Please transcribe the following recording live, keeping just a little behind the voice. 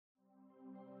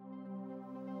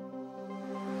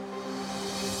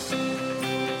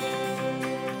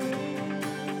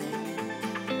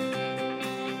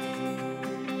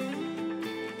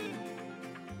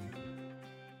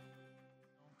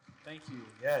Thank you.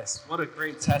 Yes, what a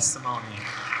great testimony.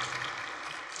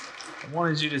 I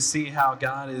wanted you to see how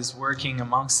God is working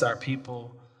amongst our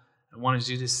people. I wanted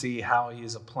you to see how He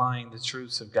is applying the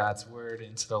truths of God's Word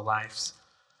into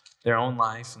their own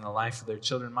life and the life of their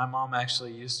children. My mom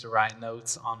actually used to write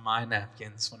notes on my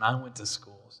napkins when I went to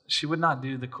school. She would not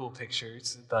do the cool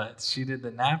pictures, but she did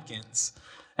the napkins.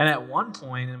 And at one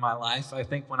point in my life, I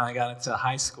think when I got into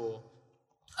high school,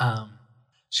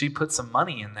 she put some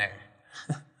money in there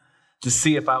to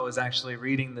see if I was actually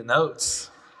reading the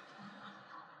notes.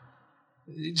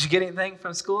 Did you get anything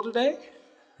from school today?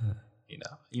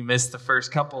 You missed the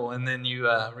first couple, and then you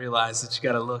realize that you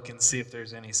got to look and see if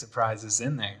there's any surprises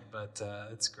in there. But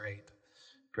it's great.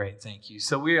 Great, thank you.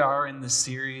 So we are in the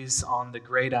series on the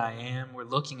Great I Am. We're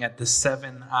looking at the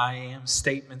 7 I Am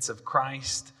statements of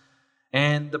Christ.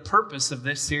 And the purpose of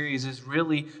this series is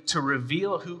really to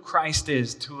reveal who Christ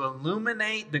is, to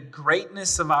illuminate the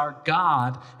greatness of our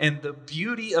God and the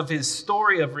beauty of His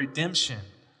story of redemption.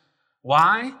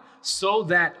 Why? So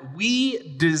that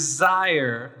we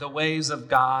desire the ways of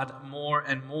God more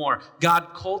and more. God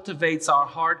cultivates our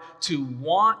heart to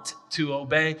want to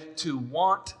obey, to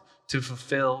want to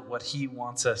fulfill what He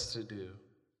wants us to do.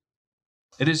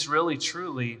 It is really,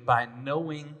 truly by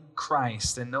knowing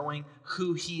Christ and knowing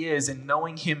who He is and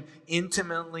knowing Him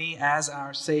intimately as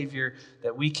our Savior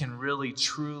that we can really,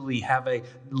 truly have a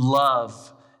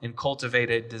love and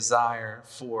cultivate a desire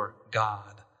for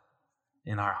God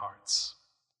in our hearts.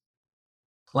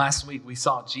 Last week, we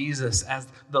saw Jesus as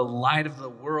the light of the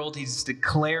world. He's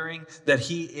declaring that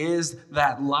He is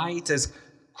that light as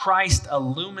Christ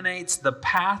illuminates the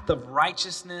path of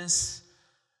righteousness,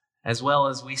 as well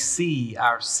as we see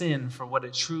our sin for what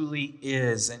it truly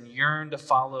is and yearn to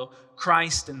follow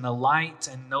Christ in the light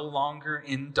and no longer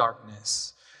in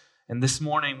darkness. And this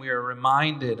morning, we are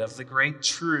reminded of the great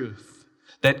truth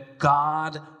that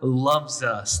God loves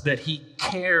us, that He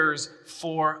cares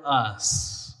for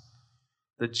us.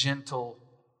 The gentle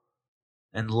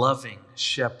and loving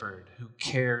shepherd who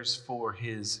cares for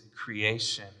His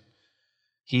creation.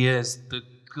 He is the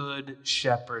good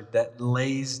shepherd that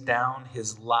lays down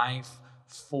His life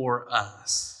for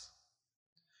us.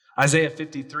 Isaiah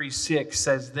 53:6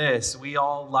 says this, "We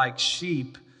all like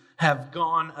sheep have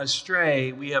gone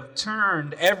astray. We have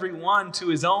turned every one to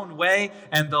his own way,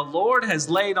 and the Lord has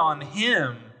laid on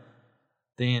Him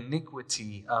the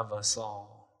iniquity of us all."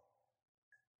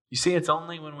 You see, it's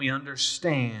only when we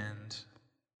understand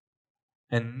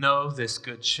and know this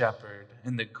good shepherd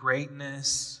and the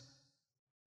greatness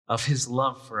of His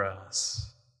love for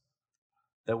us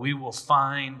that we will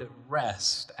find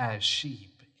rest as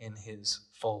sheep in His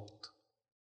fold.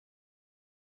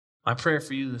 My prayer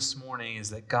for you this morning is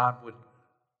that God would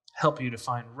help you to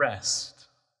find rest,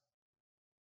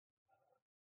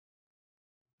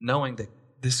 knowing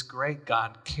that this great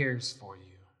God cares for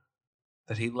you,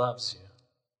 that He loves you,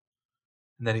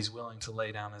 and that He's willing to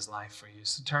lay down His life for you.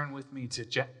 So turn with me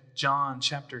to John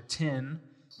chapter 10,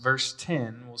 verse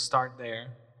 10. We'll start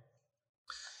there.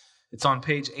 It's on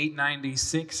page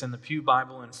 896 in the Pew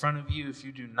Bible in front of you if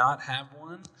you do not have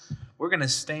one. We're going to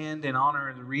stand in honor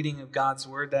of the reading of God's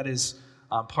Word. That is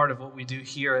part of what we do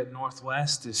here at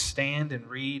Northwest, is stand and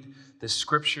read the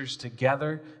Scriptures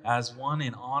together as one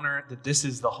in honor that this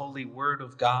is the holy Word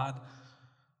of God,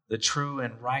 the true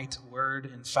and right Word,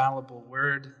 infallible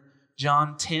Word.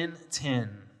 John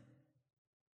 10:10.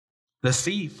 The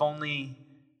thief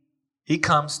he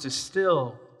comes to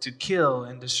steal, to kill,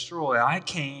 and destroy. I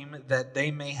came that they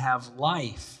may have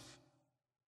life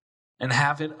and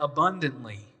have it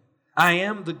abundantly. I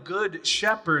am the good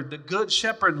shepherd. The good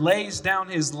shepherd lays down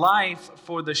his life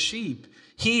for the sheep.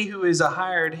 He who is a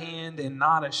hired hand and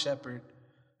not a shepherd,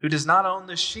 who does not own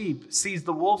the sheep, sees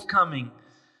the wolf coming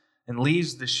and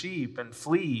leaves the sheep and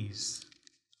flees.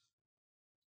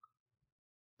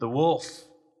 The wolf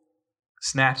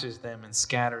snatches them and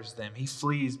scatters them. He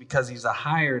flees because he's a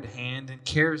hired hand and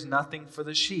cares nothing for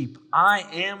the sheep. I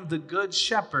am the good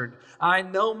shepherd. I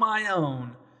know my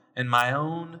own, and my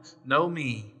own know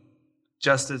me.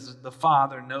 Just as the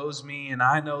Father knows me, and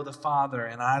I know the Father,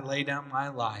 and I lay down my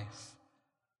life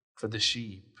for the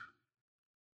sheep.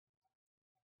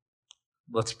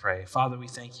 Let's pray. Father, we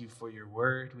thank You for Your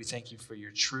word. We thank You for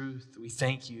Your truth. We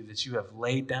thank You that You have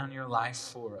laid down Your life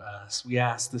for us. We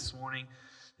ask this morning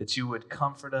that You would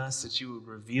comfort us, that You would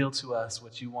reveal to us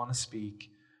what You want to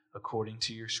speak according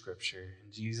to Your Scripture.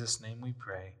 In Jesus' name we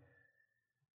pray.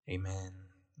 Amen.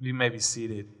 You may be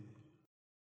seated.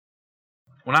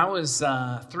 When I was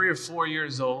 3 or 4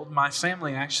 years old, my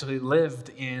family actually lived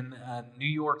in New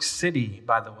York City,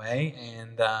 by the way,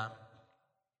 and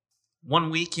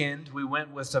One weekend, we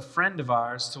went with a friend of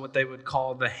ours to what they would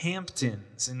call the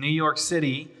Hamptons. In New York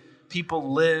City,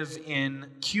 people live in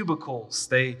cubicles.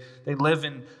 They live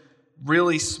in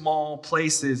really small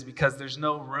places because there's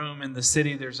no room in the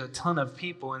city. There's a ton of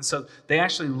people. And so they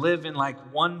actually live in like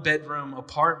one-bedroom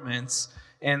apartments.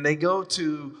 And they go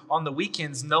to, on the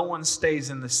weekends, no one stays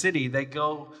in the city. They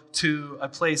go to a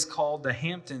place called the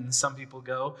Hamptons. Some people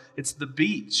go. It's the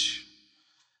beach.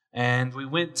 And we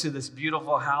went to this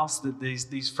beautiful house that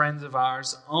these friends of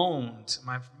ours owned.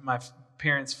 My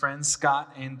parents' friends,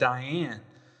 Scott and Diane.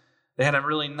 They had a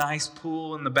really nice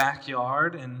pool in the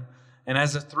backyard. And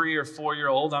as a 3 or 4 year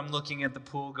old, I'm looking at the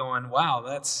pool going, wow,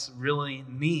 that's really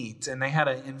neat. And they had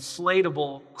an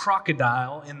inflatable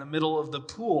crocodile in the middle of the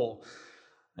pool.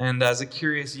 And as a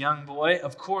curious young boy,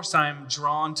 of course I'm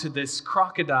drawn to this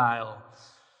crocodile.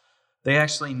 They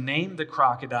actually named the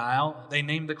crocodile. They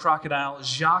named the crocodile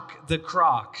Jacques the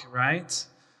Croc, right?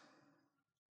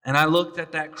 And I looked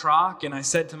at that croc and I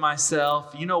said to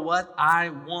myself, you know what? I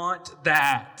want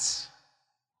that.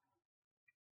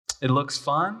 It looks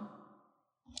fun.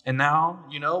 And now,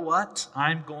 you know what?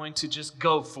 I'm going to just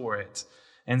go for it.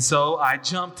 And so I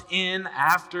jumped in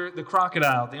after the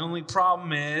crocodile. The only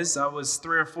problem is I was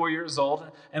 3 or 4 years old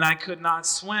and I could not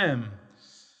swim.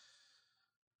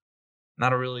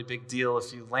 Not a really big deal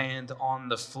if you land on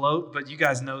the float, but you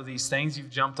guys know these things. You've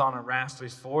jumped on a raft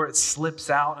before. It slips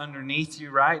out underneath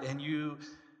you, right? And you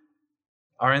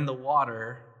are in the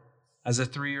water as a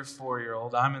 3 or 4 year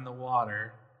old. I'm in the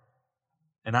water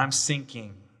and I'm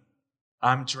sinking.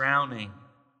 I'm drowning.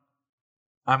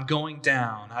 I'm going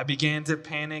down. I began to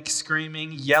panic,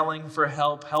 screaming, yelling for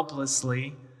help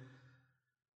helplessly.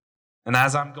 And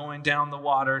as I'm going down the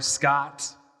water,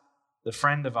 Scott, the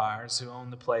friend of ours who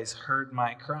owned the place, heard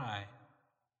my cry.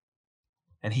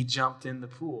 And he jumped in the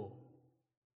pool.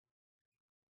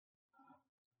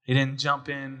 He didn't jump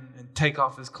in and take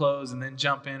off his clothes and then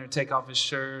jump in or take off his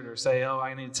shirt or say, oh,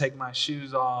 I need to take my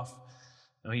shoes off.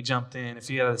 No, he jumped in. If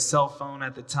he had a cell phone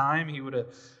at the time, he would have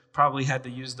probably had to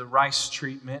use the rice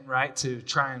treatment, right, to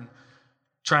try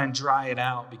and dry it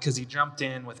out, because he jumped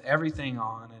in with everything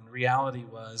on, and reality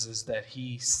is that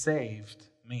he saved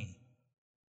me.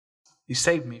 He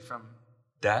saved me from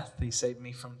death. He saved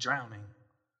me from drowning.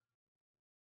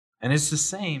 And it's the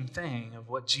same thing of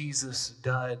what Jesus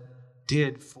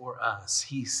did for us.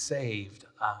 He saved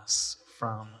us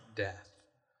from death.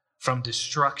 From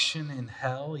destruction in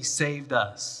hell, he saved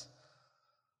us.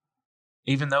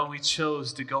 Even though we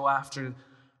chose to go after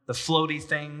the floaty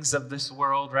things of this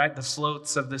world, right? The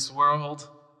floats of this world,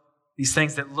 these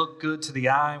things that look good to the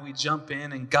eye, we jump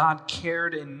in, and God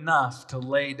cared enough to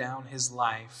lay down his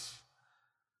life,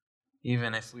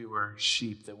 even if we were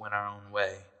sheep that went our own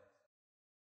way.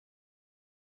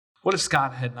 What if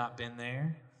Scott had not been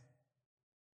there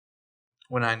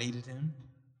when I needed him?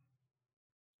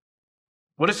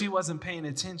 What if he wasn't paying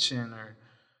attention or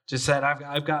just said,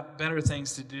 I've got better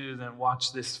things to do than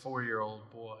watch this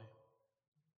 4-year-old boy?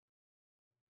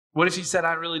 What if he said,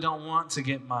 I really don't want to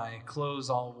get my clothes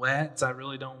all wet. I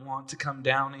really don't want to come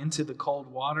down into the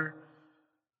cold water.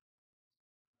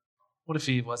 What if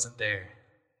he wasn't there?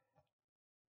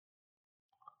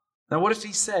 Now, what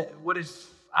if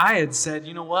I had said,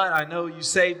 you know what? I know you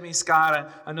saved me,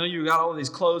 Scott. I know you got all these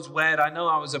clothes wet. I know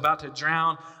I was about to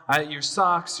drown. Your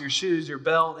socks, your shoes, your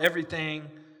belt, everything.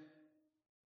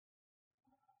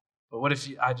 But what if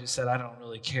I just said, I don't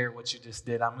really care what you just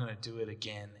did. I'm going to do it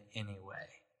again anyway.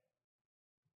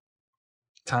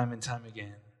 Time and time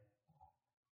again,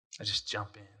 I just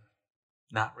jump in,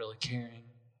 not really caring.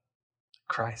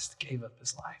 Christ gave up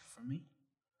his life for me.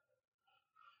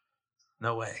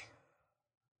 No way.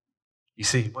 You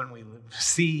see, when we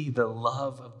see the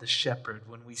love of the shepherd,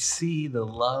 when we see the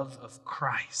love of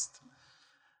Christ,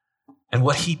 and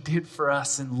what he did for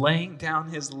us in laying down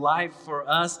his life for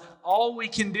us, all we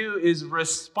can do is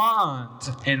respond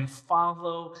and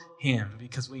follow him,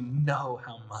 because we know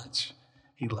how much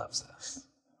he loves us.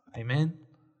 Amen?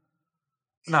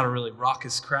 Not a really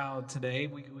raucous crowd today.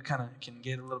 We kind of can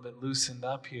get a little bit loosened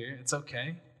up here. It's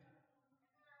okay.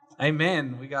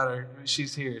 Amen. We got her.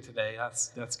 She's here today.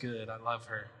 That's good. I love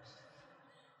her.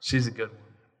 She's a good one.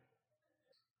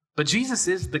 But Jesus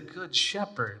is the good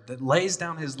shepherd that lays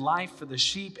down his life for the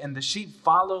sheep, and the sheep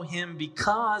follow him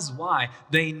because, why?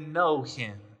 They know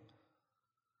him.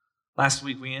 Last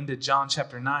week we ended John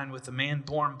chapter 9 with a man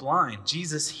born blind.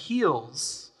 Jesus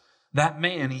heals that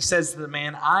man. He says to the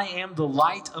man, I am the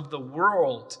light of the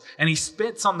world. And he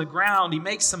spits on the ground. He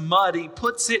makes some mud. He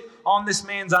puts it on this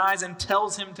man's eyes and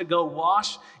tells him to go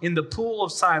wash in the pool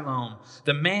of Siloam.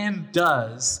 The man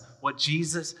does what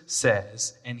Jesus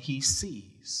says, and he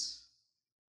sees.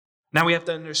 Now we have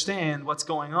to understand what's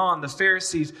going on. The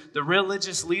Pharisees, the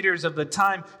religious leaders of the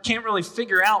time, can't really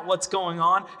figure out what's going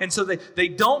on. And so they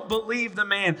don't believe the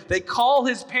man. They call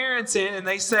his parents in and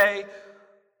they say,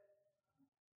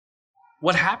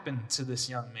 what happened to this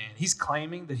young man? He's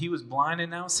claiming that he was blind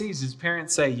and now sees. His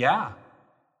parents say, yeah,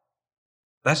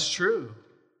 that's true.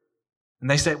 And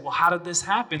they say, well, how did this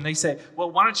happen? They say, well,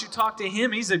 why don't you talk to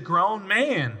him? He's a grown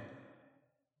man.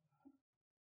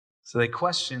 So they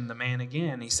question the man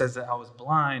again. He says that I was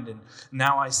blind and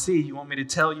now I see. You want me to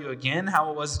tell you again how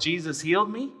it was Jesus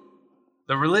healed me?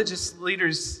 The religious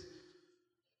leaders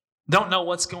don't know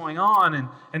what's going on.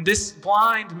 And this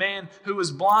blind man who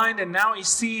was blind and now he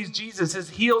sees Jesus has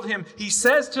healed him. He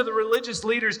says to the religious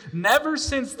leaders, never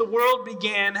since the world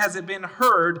began has it been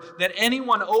heard that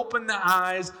anyone opened the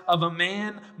eyes of a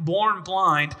man born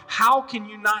blind. How can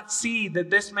you not see that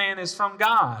this man is from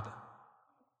God?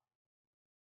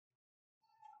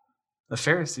 The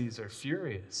Pharisees are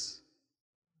furious,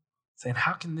 saying,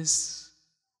 how can this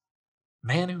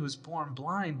man who was born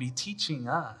blind be teaching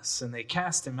us? And they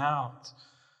cast him out.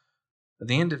 At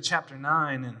the end of chapter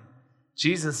 9, and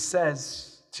Jesus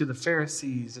says to the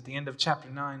Pharisees at the end of chapter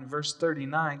 9, verse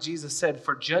 39, Jesus said,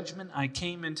 for judgment I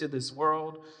came into this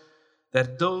world,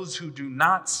 that those who do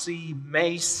not see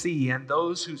may see, and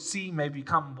those who see may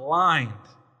become blind.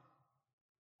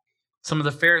 Some of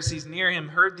the Pharisees near him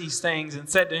heard these things and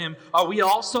said to him, are we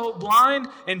also blind?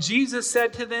 And Jesus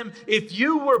said to them, if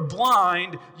you were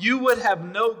blind, you would have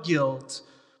no guilt.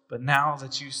 But now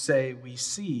that you say we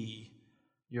see,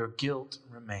 your guilt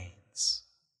remains.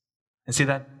 And see,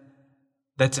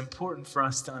 that's important for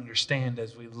us to understand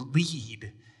as we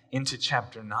lead into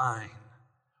chapter 9.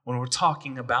 When we're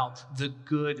talking about the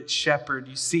good shepherd,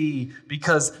 you see,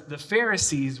 because the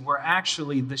Pharisees were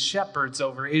actually the shepherds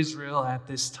over Israel at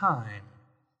this time.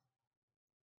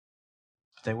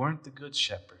 But they weren't the good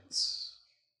shepherds.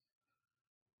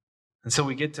 And so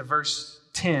we get to verse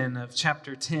 10 of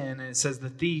chapter 10, and it says, the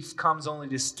thief comes only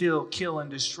to steal, kill, and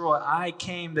destroy. I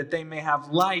came that they may have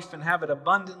life and have it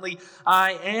abundantly.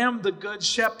 I am the good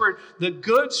shepherd. The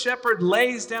good shepherd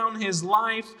lays down his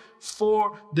life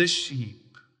for the sheep.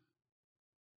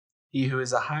 He who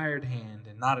is a hired hand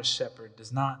and not a shepherd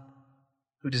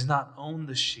who does not own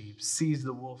the sheep, sees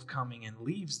the wolf coming and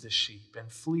leaves the sheep and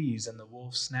flees, and the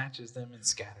wolf snatches them and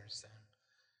scatters them.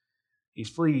 He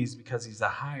flees because he's a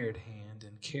hired hand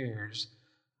and cares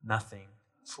nothing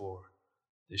for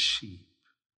the sheep.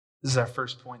 This is our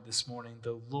first point this morning.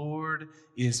 The Lord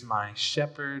is my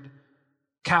shepherd,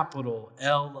 capital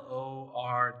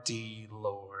L-O-R-D,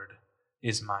 Lord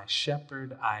is my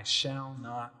shepherd, I shall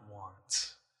not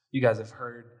want. You guys have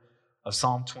heard of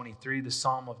Psalm 23, the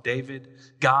Psalm of David.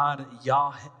 God,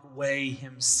 Yahweh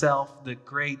himself, the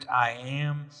great I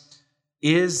am,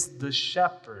 is the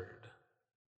shepherd.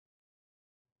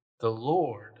 The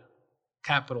Lord,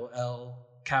 capital L,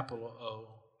 capital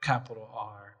O, capital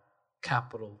R,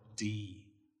 capital D.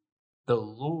 The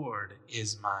Lord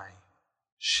is my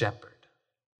shepherd.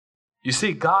 You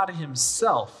see, God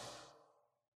himself,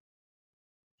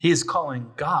 he is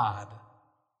calling God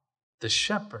the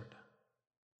shepherd.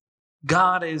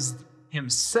 God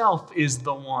himself is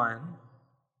the one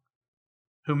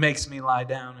who makes me lie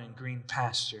down in green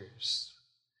pastures.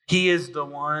 He is the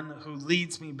one who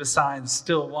leads me beside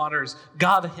still waters.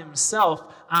 God himself,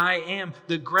 I am,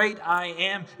 the great I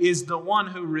am, is the one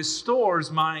who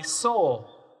restores my soul.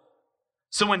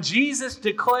 So when Jesus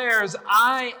declares,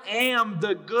 I am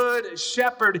the good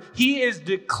shepherd, he is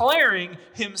declaring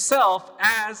himself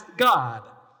as God.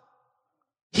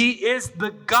 He is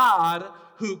the God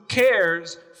who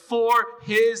cares for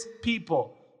his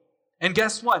people. And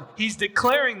guess what? He's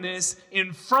declaring this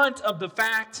in front of the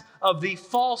fact of the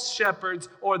false shepherds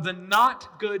or the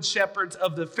not good shepherds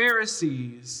of the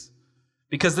Pharisees,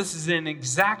 because this is an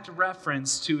exact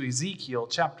reference to Ezekiel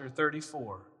chapter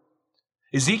 34.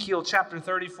 Ezekiel chapter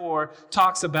 34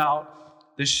 talks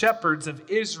about the shepherds of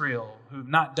Israel who've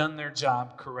not done their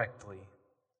job correctly.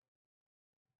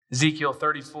 Ezekiel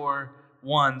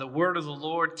 34:1, the word of the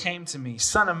Lord came to me,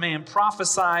 Son of man,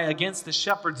 prophesy against the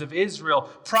shepherds of Israel.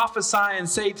 Prophesy and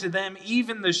say to them,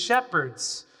 even the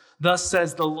shepherds, thus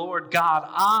says the Lord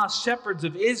God, shepherds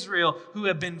of Israel who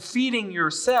have been feeding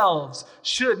yourselves,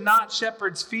 should not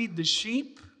shepherds feed the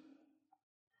sheep?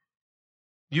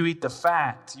 You eat the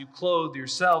fat, you clothe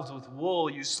yourselves with wool,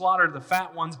 you slaughter the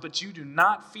fat ones, but you do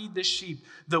not feed the sheep.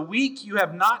 The weak you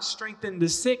have not strengthened, the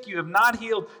sick you have not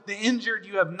healed, the injured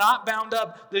you have not bound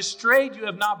up, the strayed you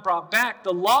have not brought back,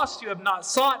 the lost you have not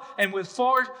sought, and with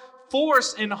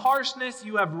force and harshness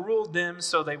you have ruled them,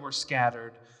 so they were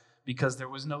scattered, because there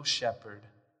was no shepherd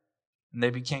and they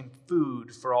became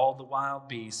food for all the wild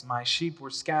beasts. My sheep were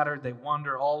scattered. They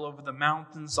wander all over the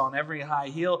mountains on every high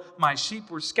hill. My sheep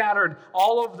were scattered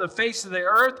all over the face of the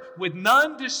earth, with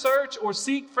none to search or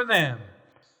seek for them.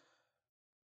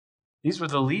 These were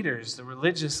the leaders, the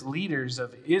religious leaders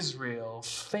of Israel,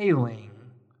 failing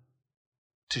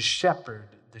to shepherd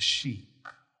the sheep.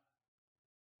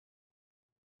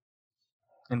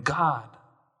 And God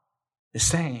is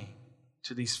saying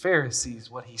to these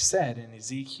Pharisees what he said in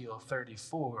Ezekiel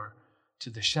 34 to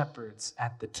the shepherds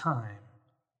at the time.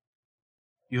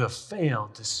 You have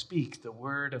failed to speak the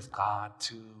word of God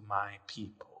to my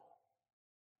people.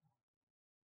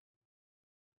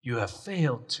 You have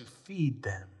failed to feed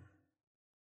them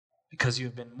because you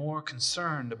have been more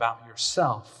concerned about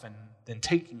yourself than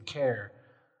taking care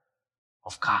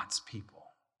of God's people.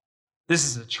 This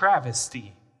is a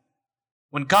travesty.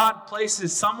 When God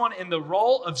places someone in the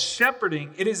role of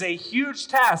shepherding, it is a huge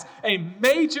task, a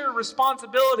major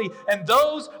responsibility, and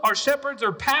those are shepherds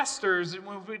or pastors,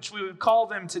 which we would call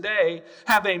them today,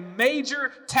 have a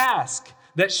major task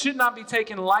that should not be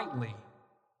taken lightly.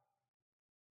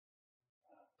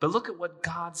 But look at what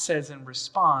God says in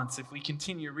response. If we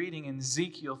continue reading in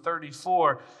Ezekiel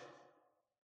 34,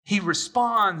 he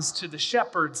responds to the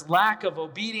shepherd's lack of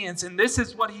obedience, and this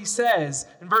is what he says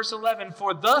in verse 11.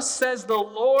 For thus says the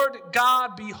Lord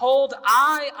God, behold,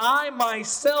 I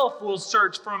myself will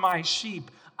search for my sheep.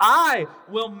 I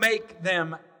will make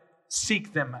them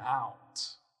seek them out.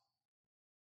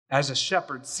 As a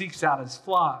shepherd seeks out his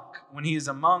flock when he is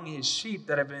among his sheep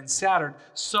that have been scattered,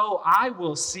 so I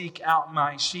will seek out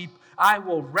my sheep. I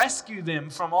will rescue them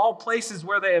from all places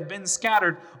where they have been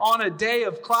scattered on a day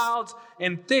of clouds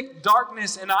and thick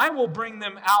darkness, and I will bring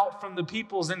them out from the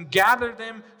peoples and gather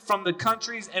them from the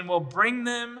countries and will bring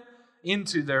them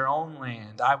into their own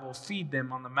land. I will feed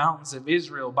them on the mountains of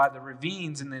Israel, by the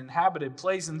ravines and the inhabited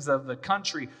places of the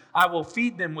country. I will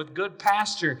feed them with good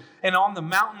pasture, and on the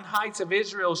mountain heights of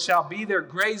Israel shall be their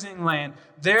grazing land.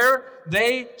 There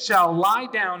they shall lie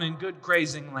down in good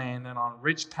grazing land, and on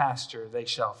rich pasture they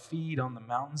shall feed on the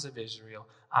mountains of Israel.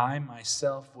 I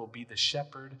myself will be the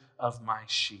shepherd of my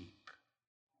sheep,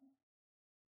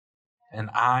 and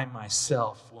I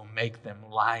myself will make them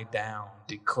lie down,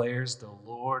 declares the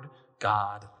Lord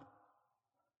God.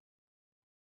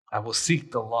 I will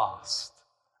seek the lost.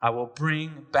 I will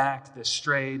bring back the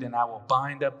strayed, and I will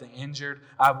bind up the injured.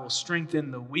 I will strengthen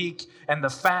the weak, and the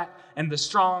fat and the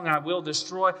strong I will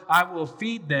destroy. I will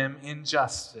feed them in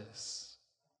justice.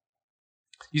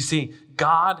 You see,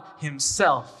 God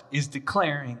himself is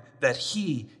declaring that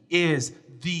he is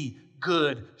the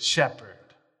good shepherd.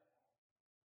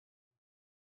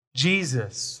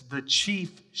 Jesus, the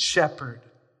chief shepherd,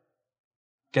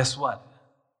 guess what?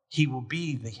 He will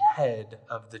be the head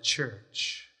of the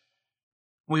church.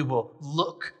 We will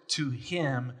look to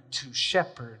him to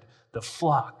shepherd the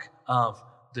flock of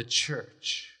the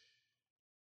church.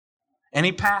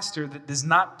 Any pastor that does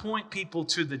not point people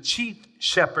to the chief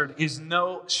shepherd is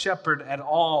no shepherd at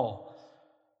all.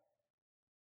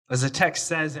 As the text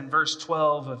says in verse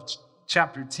 12 of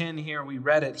chapter 10 here, we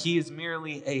read it, he is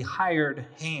merely a hired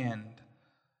hand.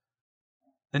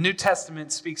 The New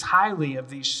Testament speaks highly of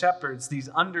these shepherds, these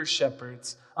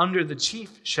under-shepherds, under the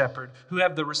chief shepherd, who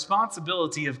have the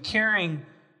responsibility of caring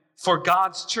for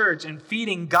God's church and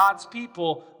feeding God's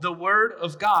people the word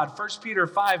of God. 1 Peter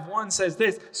 5:1 says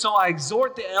this, so I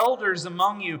exhort the elders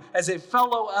among you as a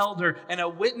fellow elder and a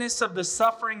witness of the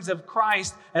sufferings of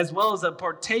Christ, as well as a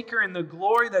partaker in the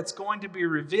glory that's going to be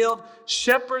revealed.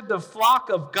 Shepherd the flock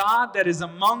of God that is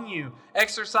among you,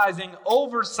 exercising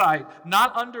oversight,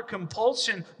 not under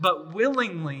compulsion, but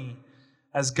willingly,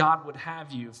 as God would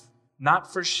have you,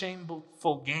 not for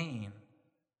shameful gain,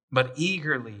 but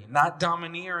eagerly, not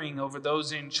domineering over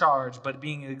those in charge, but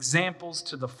being examples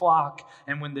to the flock.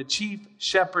 And when the chief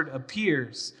shepherd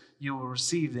appears, you will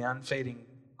receive the unfading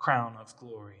crown of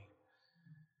glory.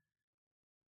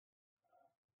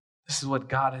 This is what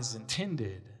God has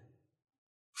intended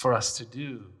for us to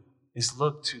do, is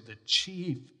look to the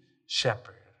chief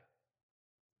shepherd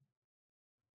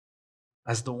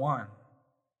as the one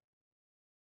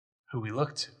who we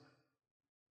look to.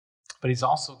 But he's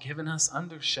also given us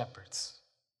under-shepherds,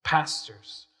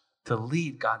 pastors, to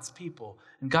lead God's people.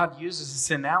 And God uses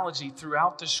this analogy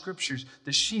throughout the scriptures,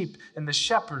 the sheep and the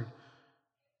shepherd,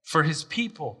 for his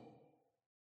people.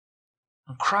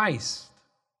 And Christ,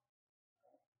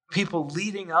 people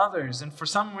leading others. And for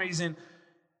some reason,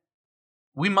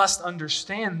 we must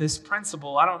understand this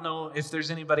principle. I don't know if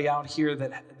there's anybody out here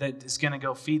that is going to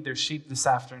go feed their sheep this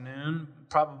afternoon.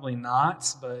 Probably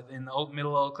not, but in the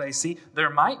middle of OKC, there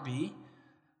might be,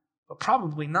 but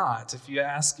probably not. If you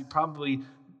ask, you probably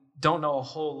don't know a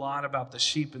whole lot about the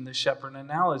sheep and the shepherd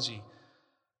analogy.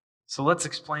 So let's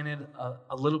explain it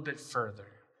a little bit further.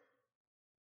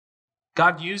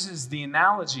 God uses the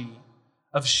analogy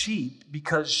of sheep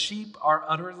because sheep are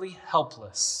utterly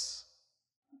helpless.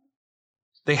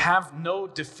 They have no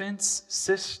defense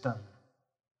system.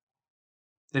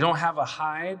 They don't have a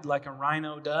hide like a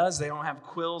rhino does. They don't have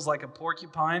quills like a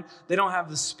porcupine. They don't have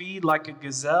the speed like a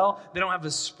gazelle. They don't have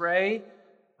the spray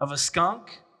of a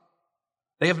skunk.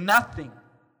 They have nothing.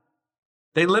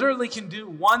 They literally can do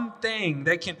one thing.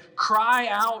 They can cry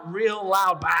out real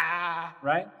loud, bah,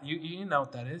 right? You know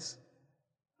what that is.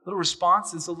 A little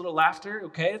response is a little laughter.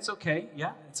 Okay, it's okay.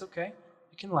 Yeah, it's okay.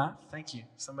 You can laugh. Thank you.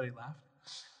 Somebody laughed.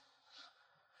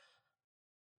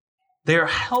 They are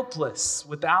helpless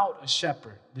without a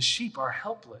shepherd. The sheep are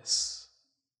helpless.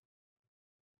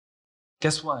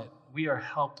 Guess what? We are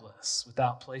helpless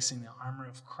without placing the armor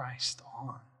of Christ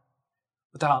on,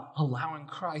 without allowing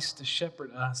Christ to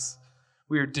shepherd us.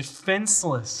 We are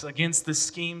defenseless against the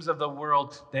schemes of the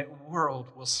world. That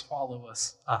world will swallow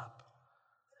us up.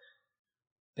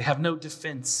 They have no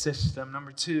defense system.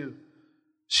 Number 2,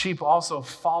 sheep also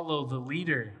follow the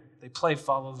leader. They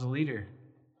follow the leader.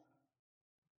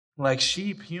 Like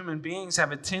sheep, human beings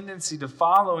have a tendency to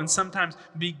follow and sometimes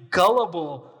be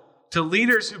gullible to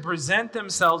leaders who present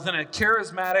themselves in a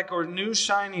charismatic or new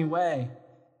shiny way.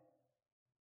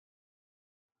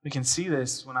 We can see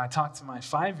this when I talk to my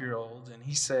 5-year-old and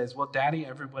he says, well, Daddy,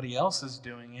 everybody else is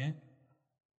doing it.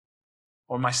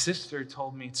 Or my sister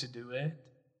told me to do it.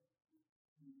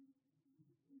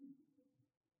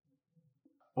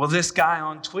 Well, this guy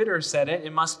on Twitter said it.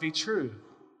 It must be true.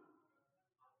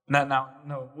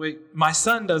 No, wait. My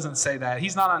son doesn't say that.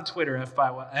 He's not on Twitter,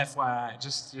 FYI,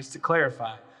 just to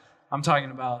clarify. I'm talking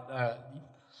about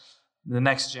the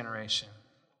next generation.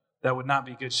 That would not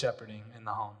be good shepherding in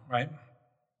the home, right?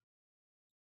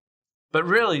 But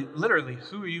really, literally,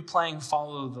 who are you playing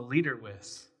follow the leader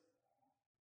with?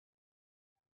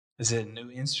 Is it a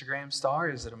new Instagram star?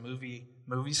 Is it a movie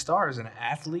star? Is it an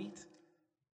athlete?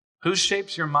 Who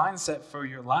shapes your mindset for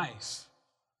your life?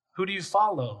 Who do you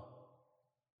follow?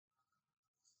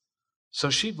 So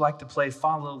sheep like to play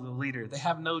follow the leader. They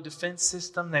have no defense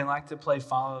system. They like to play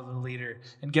follow the leader.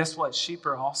 And guess what? Sheep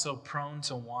are also prone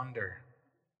to wander.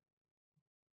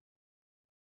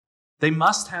 They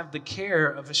must have the care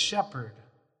of a shepherd.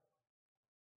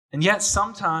 And yet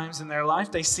sometimes in their life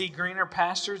they see greener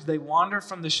pastures. They wander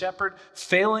from the shepherd,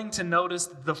 failing to notice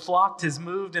that the flock has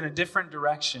moved in a different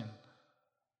direction.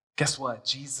 Guess what?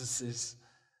 Jesus is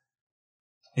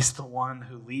the one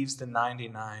who leaves the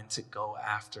 99 to go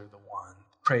after the one.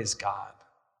 Praise God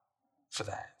for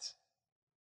that.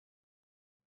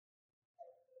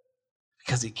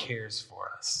 Because he cares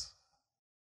for us.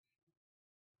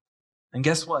 And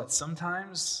guess what?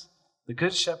 Sometimes the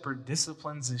good shepherd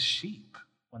disciplines his sheep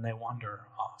when they wander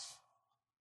off.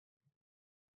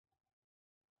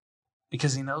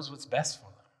 Because he knows what's best for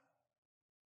them.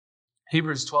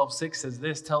 Hebrews 12:6 says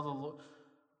this,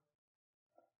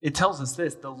 it tells us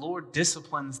this, the Lord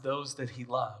disciplines those that he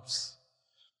loves.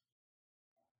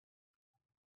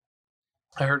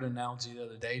 I heard an analogy the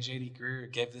other day. J.D. Greear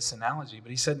gave this analogy,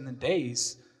 but he said in the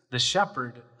days, the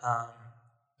shepherd,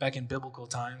 back in biblical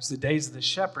times, the days of the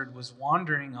shepherd was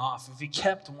wandering off. If he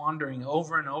kept wandering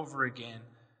over and over again,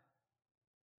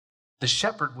 the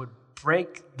shepherd would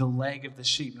break the leg of the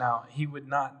sheep. Now, he would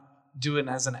not do it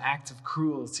as an act of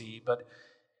cruelty, but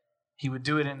he would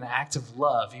do it in an act of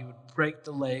love. He would break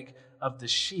the leg of the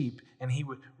sheep, and he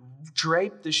would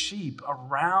drape the sheep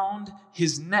around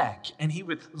his neck, and he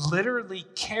would literally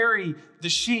carry the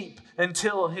sheep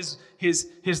until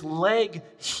his leg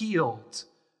healed.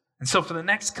 And so for the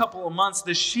next couple of months,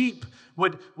 the sheep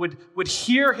would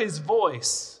hear his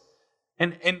voice,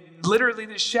 and literally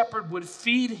the shepherd would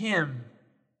feed him.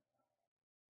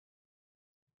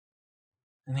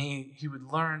 And he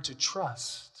would learn to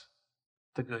trust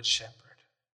the good shepherd.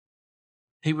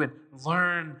 He would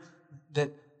learn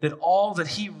that all that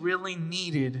he really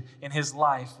needed in his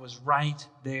life was right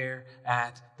there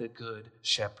at the good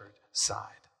shepherd's side.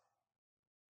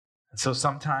 And so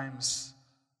sometimes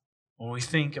when we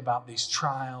think about these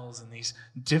trials and these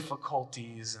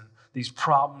difficulties and these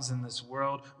problems in this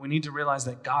world, we need to realize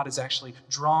that God is actually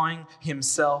drawing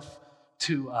himself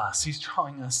to us. He's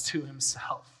drawing us to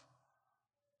himself.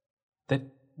 That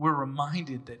we're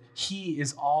reminded that he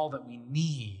is all that we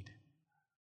need.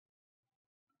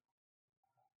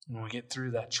 When we get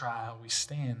through that trial, we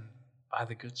stand by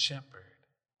the Good Shepherd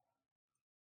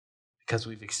because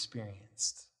we've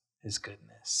experienced his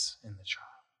goodness in the trial.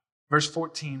 Verse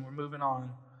 14, we're moving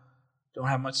on. Don't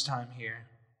have much time here.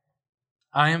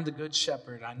 I am the good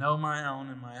shepherd. I know my own,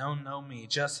 and my own know me,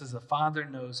 just as the Father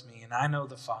knows me, and I know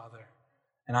the Father.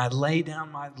 And I lay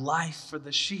down my life for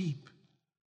the sheep.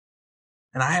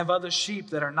 And I have other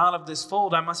sheep that are not of this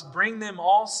fold. I must bring them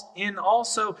all in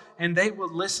also, and they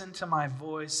will listen to my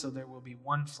voice, so there will be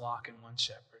one flock and one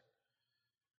shepherd.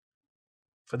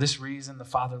 For this reason, the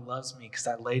Father loves me, because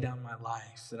I lay down my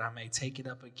life, that I may take it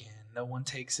up again. No one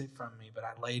takes it from me, but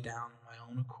I lay down my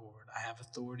own accord. I have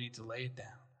authority to lay it down.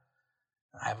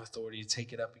 I have authority to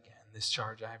take it up again. This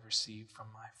charge I have received from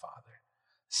my Father.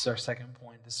 This is our second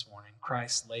point this morning.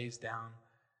 Christ lays down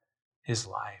his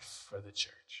life for the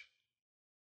church,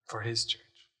 for his church.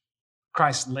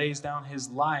 Christ lays down his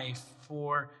life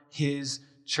for his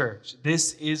church.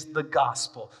 This is the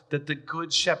gospel, that the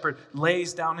good shepherd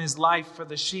lays down his life for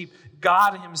the sheep.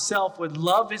 God himself would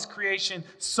love his creation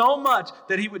so much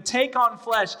that he would take on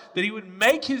flesh, that he would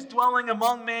make his dwelling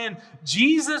among men.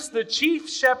 Jesus, the chief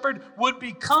shepherd, would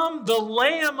become the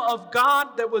Lamb of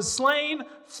God that was slain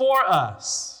for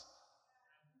us.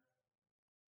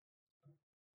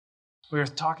 We were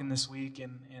talking this week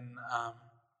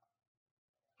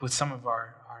with some of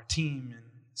our team and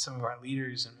some of our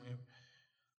leaders, and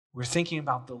we're thinking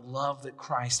about the love that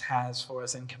Christ has for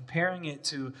us and comparing it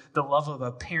to the love of a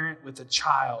parent with a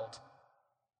child.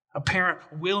 A parent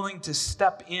willing to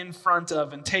step in front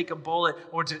of and take a bullet,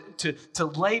 or to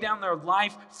lay down their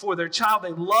life for their child.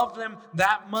 They love them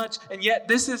that much. And yet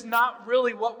this is not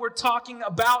really what we're talking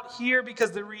about here,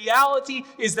 because the reality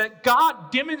is that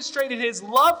God demonstrated his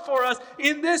love for us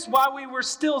in this: while we were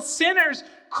still sinners,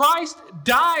 Christ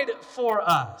died for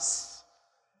us.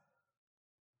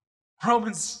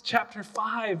 Romans chapter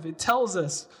 5, it tells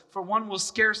us, for one will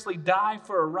scarcely die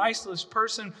for a righteous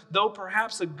person, though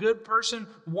perhaps a good person,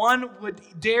 one would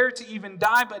dare to even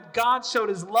die. But God showed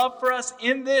his love for us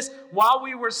in this: while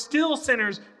we were still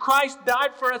sinners, Christ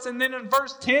died for us. And then in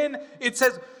verse 10, it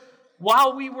says,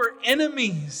 while we were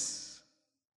enemies,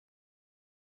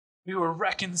 we were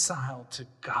reconciled to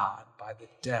God by the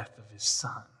death of his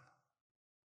Son.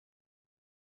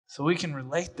 So we can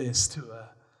relate this to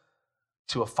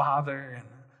a father and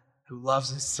who loves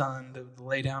his son to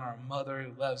lay down, our mother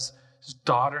who loves his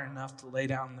daughter enough to lay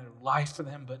down their life for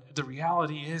them. But the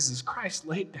reality is Christ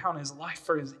laid down his life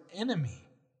for his enemy.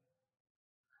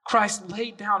 Christ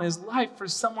laid down his life for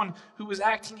someone who was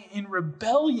acting in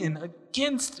rebellion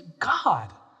against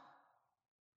God.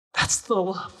 That's the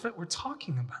love that we're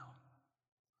talking about.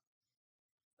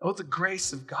 Oh, the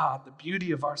grace of God, the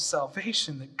beauty of our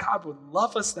salvation, that God would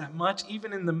love us that much.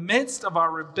 Even in the midst of our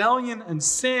rebellion and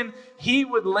sin, he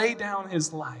would lay down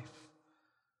his life.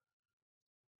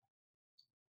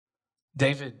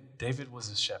 David was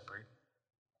a shepherd.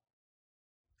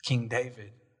 King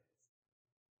David.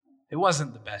 It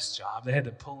wasn't the best job. They had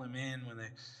to pull him in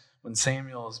when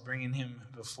Samuel is bringing him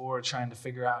before, trying to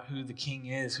figure out who the king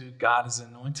is, who God is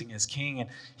anointing as king. And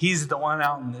he's the one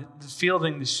out in the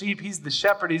fielding the sheep. He's the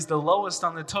shepherd. He's the lowest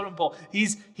on the totem pole.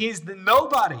 He's the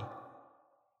nobody.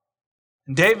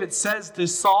 And David says to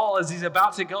Saul as he's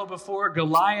about to go before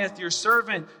Goliath, your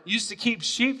servant used to keep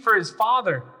sheep for his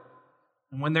father.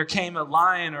 And when there came a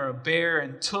lion or a bear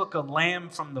and took a lamb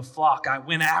from the flock, I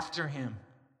went after him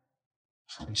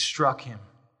and struck him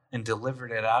and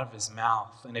delivered it out of his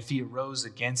mouth. And if he arose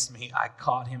against me, I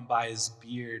caught him by his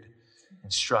beard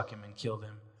and struck him and killed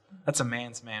him. That's a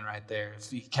man's man right there.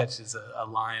 If he catches a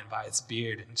lion by its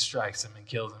beard and strikes him and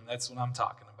kills him, that's what I'm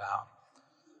talking about.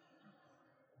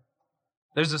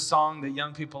 There's a song that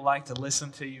young people like to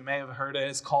listen to. You may have heard it.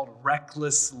 It's called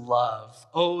Reckless Love.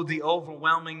 Oh, the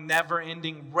overwhelming,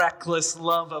 never-ending, reckless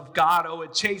love of God. Oh,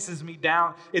 it chases me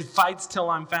down. It fights till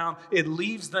I'm found. It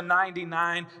leaves the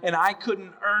 99, and I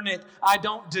couldn't earn it. I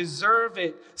don't deserve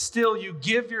it. Still, you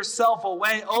give yourself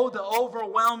away. Oh, the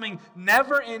overwhelming,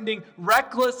 never-ending,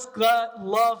 reckless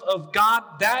love of God.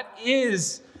 That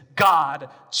is God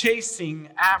chasing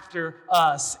after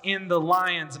us in the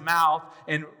lion's mouth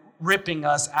and ripping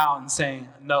us out and saying,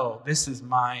 no, this is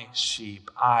my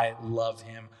sheep. I love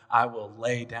him. I will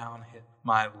lay down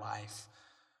my life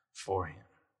for him.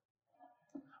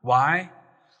 Why?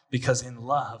 Because in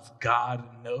love,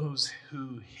 God knows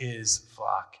who his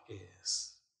flock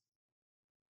is.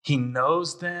 He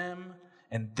knows them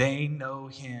and they know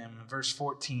him. Verse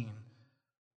 14,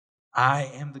 I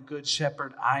am the good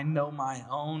shepherd. I know my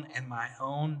own and my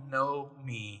own know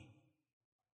me.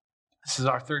 This is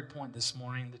our third point this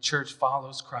morning. The church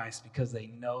follows Christ because they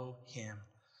know him.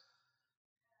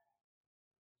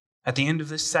 At the end of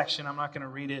this section, I'm not going to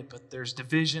read it, but there's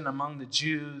division among the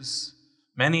Jews.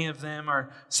 Many of them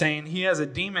are saying, he has a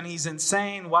demon, he's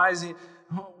insane. Why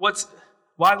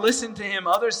listen to him?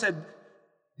 Others said,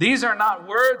 These are not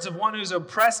words of one who's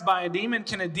oppressed by a demon.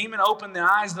 Can a demon open the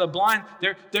eyes of the blind?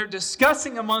 They're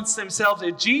discussing amongst themselves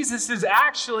if Jesus is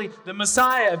actually the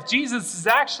Messiah, if Jesus is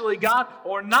actually God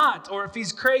or not, or if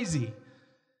he's crazy.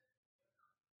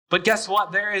 But guess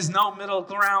what? There is no middle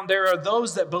ground. There are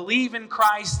those that believe in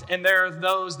Christ, and there are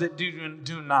those that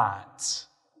do not.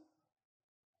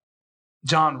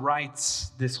 John writes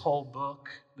this whole book,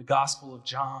 the Gospel of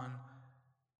John,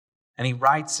 and he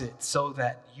writes it so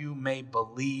that you may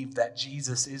believe that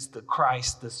Jesus is the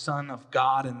Christ, the Son of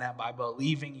God, and that by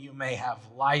believing you may have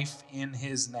life in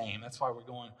his name. That's why we're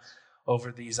going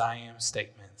over these I am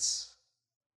statements.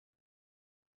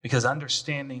 Because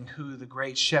understanding who the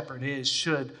great shepherd is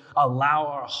should allow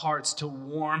our hearts to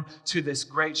warm to this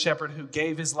great shepherd who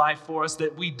gave his life for us,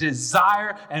 that we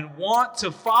desire and want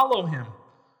to follow him.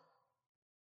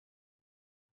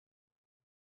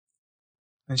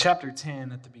 In chapter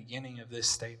 10, at the beginning of this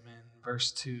statement,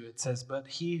 verse 2, it says, "But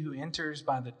he who enters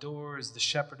by the door is the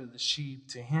shepherd of the sheep.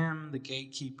 To him the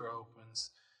gatekeeper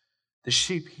opens. The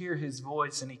sheep hear his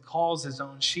voice, and he calls his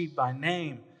own sheep by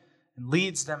name and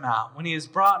leads them out. When he has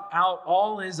brought out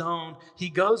all his own, he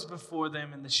goes before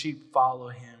them, and the sheep follow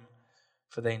him,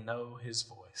 for they know his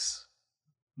voice."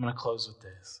 I'm going to close with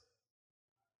this.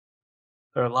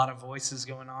 There are a lot of voices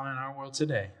going on in our world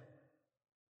today.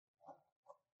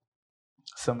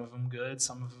 Some of them good,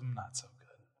 some of them not so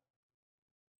good.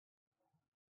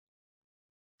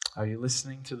 Are you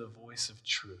listening to the voice of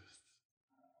truth?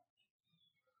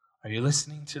 Are you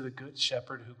listening to the good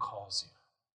shepherd who calls you?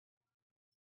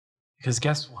 Because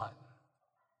guess what?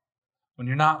 When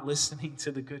you're not listening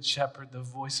to the good shepherd, the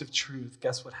voice of truth,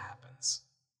 guess what happens?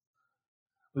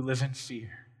 We live in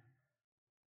fear.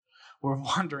 We're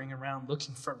wandering around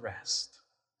looking for rest.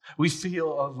 We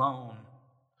feel alone.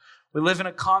 We live in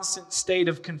a constant state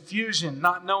of confusion,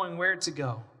 not knowing where to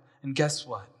go. And guess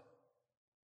what?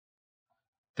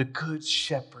 The good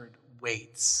shepherd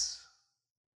waits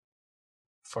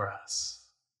for us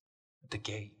at the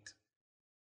gate.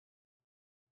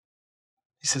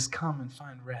 He says, "Come and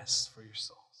find rest for your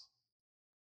souls.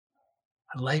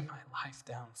 I lay my life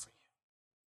down for you.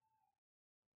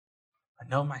 I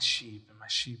know my sheep, and my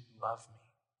sheep love me.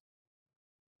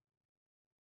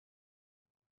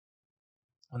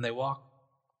 When they walk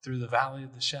through the valley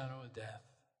of the shadow of death,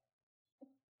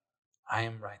 I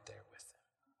am right there with them."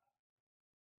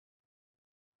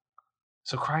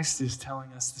 So Christ is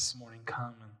telling us this morning,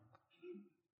 come and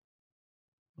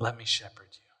let me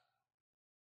shepherd you.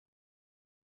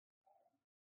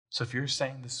 So if you're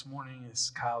saying this morning, as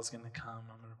Kyle's going to come,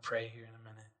 I'm going to pray here in a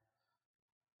minute.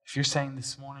 If you're saying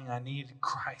this morning, I need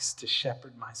Christ to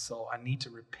shepherd my soul, I need to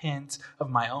repent of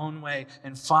my own way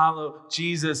and follow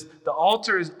Jesus, the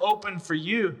altar is open for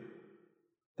you.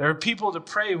 There are people to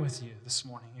pray with you this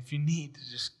morning. If you need to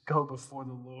just go before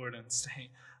the Lord and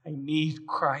say, I need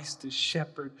Christ to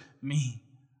shepherd me.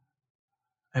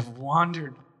 I've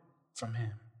wandered from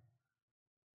him.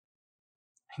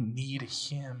 I need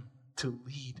him to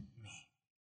lead me.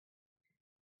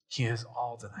 He is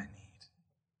all that I need.